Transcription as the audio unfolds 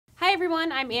Hi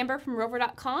everyone, I'm Amber from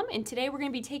Rover.com, and today we're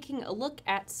going to be taking a look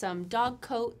at some dog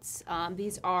coats.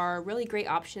 These are really great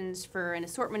options for an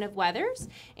assortment of weathers,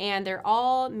 and they're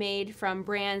all made from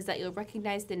brands that you'll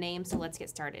recognize the name, so let's get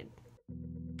started.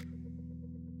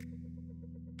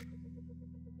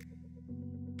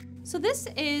 So this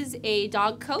is a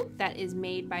dog coat that is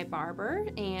made by Barber,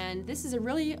 and this is a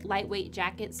really lightweight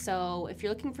jacket. So if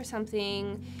you're looking for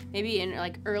something maybe in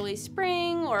like early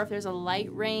spring, or if there's a light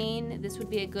rain, this would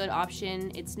be a good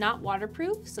option. It's not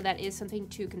waterproof, so that is something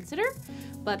to consider,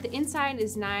 but the inside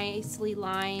is nicely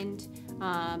lined.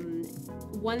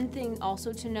 One thing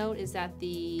also to note is that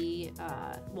the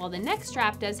neck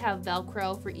strap does have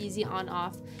Velcro for easy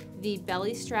on-off. The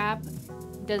belly strap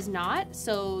does not,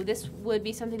 so this would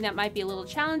be something that might be a little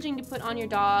challenging to put on your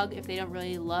dog if they don't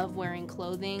really love wearing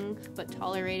clothing but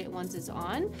tolerate it once it's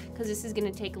on, because this is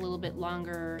going to take a little bit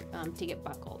longer to get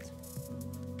buckled.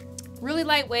 Really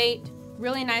lightweight,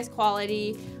 really nice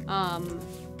quality,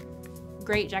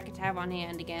 great jacket to have on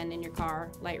hand again in your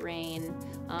car, light rain,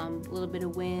 a little bit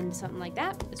of wind, something like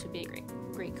that. This would be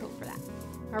a great coat for that.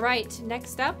 All right,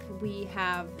 next up we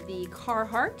have the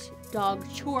Carhartt Dog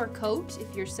Chore Coat.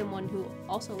 If you're someone who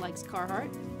also likes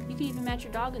Carhartt, you can even match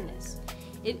your dog in this.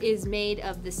 It is made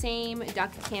of the same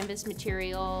duck canvas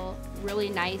material, really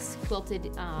nice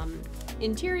quilted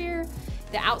interior.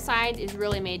 The outside is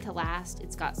really made to last.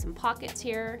 It's got some pockets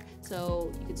here,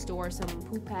 so you could store some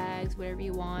poop bags, whatever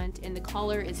you want, and the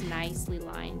collar is nicely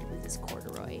lined with this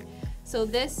corduroy. So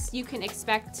this you can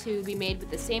expect to be made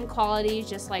with the same quality,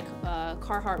 just like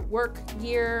Carhartt work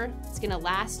gear. It's gonna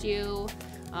last you.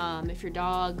 If your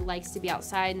dog likes to be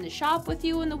outside in the shop with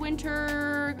you in the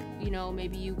winter, you know,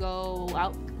 maybe you go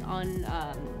out on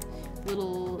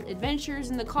little adventures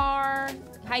in the car,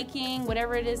 hiking,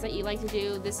 whatever it is that you like to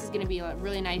do, this is gonna be a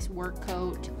really nice work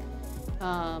coat.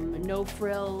 No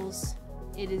frills.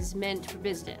 It is meant for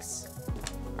business.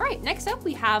 All right, next up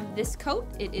we have this coat.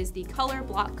 It is the Color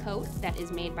Block coat that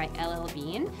is made by LL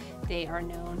Bean. They are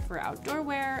known for outdoor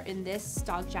wear, and this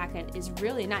dog jacket is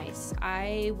really nice.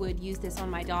 I would use this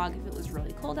on my dog if it was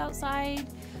really cold outside.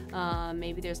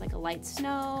 Maybe there's like a light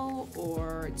snow,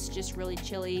 or it's just really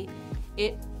chilly.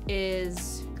 It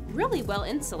is really well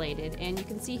insulated, and you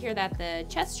can see here that the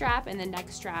chest strap and the neck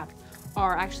strap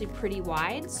are actually pretty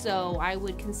wide, so I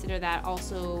would consider that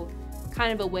also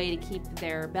kind of a way to keep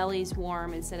their bellies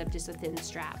warm instead of just a thin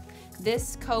strap.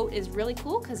 This coat is really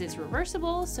cool because it's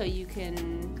reversible, so you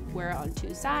can wear it on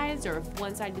two sides, or if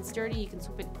one side gets dirty, you can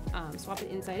swap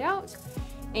it inside out.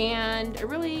 And a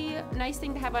really nice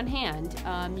thing to have on hand.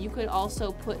 You could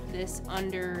also put this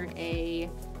under a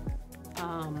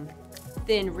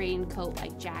thin raincoat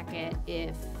like jacket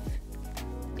if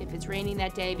it's raining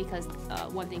that day, because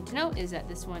one thing to note is that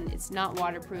this one, it's not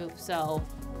waterproof, so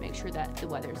make sure that the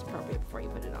weather is appropriate before you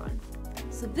put it on.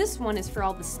 So this one is for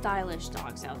all the stylish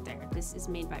dogs out there. This is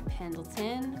made by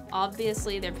Pendleton.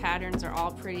 Obviously their patterns are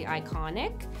all pretty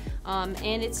iconic,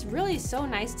 and it's really so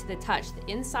nice to the touch.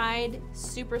 The inside,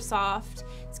 super soft.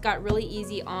 It's got really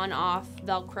easy on-off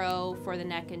Velcro for the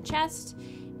neck and chest.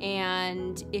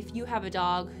 And if you have a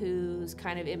dog who's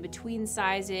kind of in between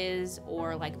sizes,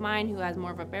 or like mine who has more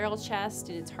of a barrel chest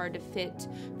and it's hard to fit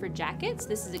for jackets,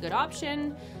 this is a good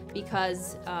option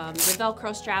because the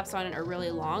Velcro straps on it are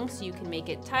really long, so you can make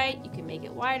it tight, you can make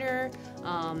it wider,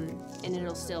 and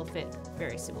it'll still fit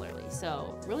very similarly.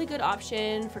 So really good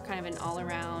option for kind of an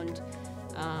all-around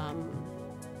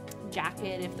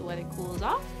jacket if the weather cools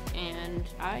off, and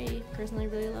I personally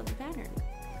really love the pattern.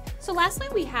 So lastly,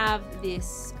 we have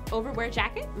this Overwear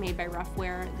jacket made by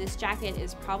Ruffwear. This jacket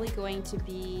is probably going to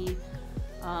be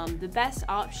the best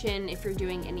option if you're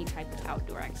doing any type of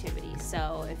outdoor activity.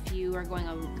 So if you are going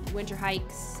on winter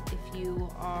hikes, if you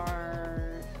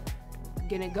are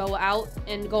gonna go out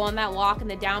and go on that walk in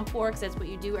the downpour, because that's what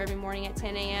you do every morning at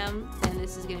 10 a.m., then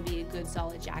this is gonna be a good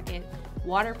solid jacket.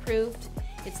 Waterproofed,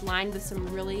 it's lined with some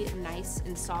really nice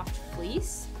and soft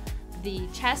fleece. The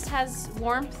chest has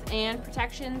warmth and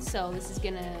protection, so this is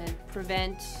gonna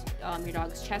prevent your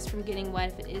dog's chest from getting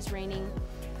wet if it is raining.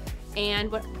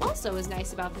 And what also is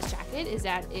nice about this jacket is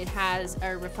that it has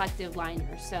a reflective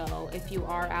liner, so if you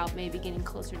are out maybe getting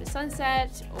closer to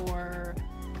sunset, or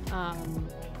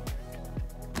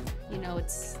you know,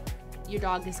 your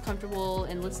dog is comfortable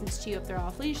and listens to you if they're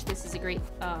off leash, this is a great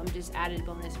just added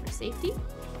bonus for safety.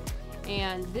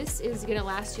 And this is gonna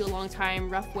last you a long time.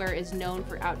 Ruffwear is known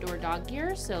for outdoor dog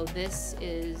gear, so it's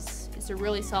a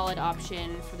really solid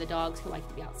option for the dogs who like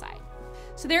to be outside.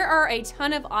 So there are a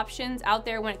ton of options out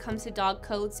there when it comes to dog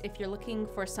coats. If you're looking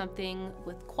for something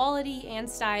with quality and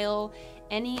style,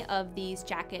 any of these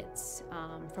jackets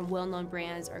from well-known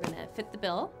brands are gonna fit the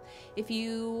bill. If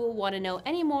you wanna know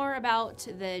any more about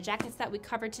the jackets that we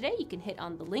covered today, you can hit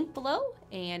on the link below.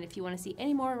 And if you wanna see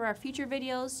any more of our future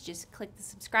videos, just click the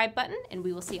subscribe button and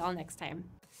we will see you all next time.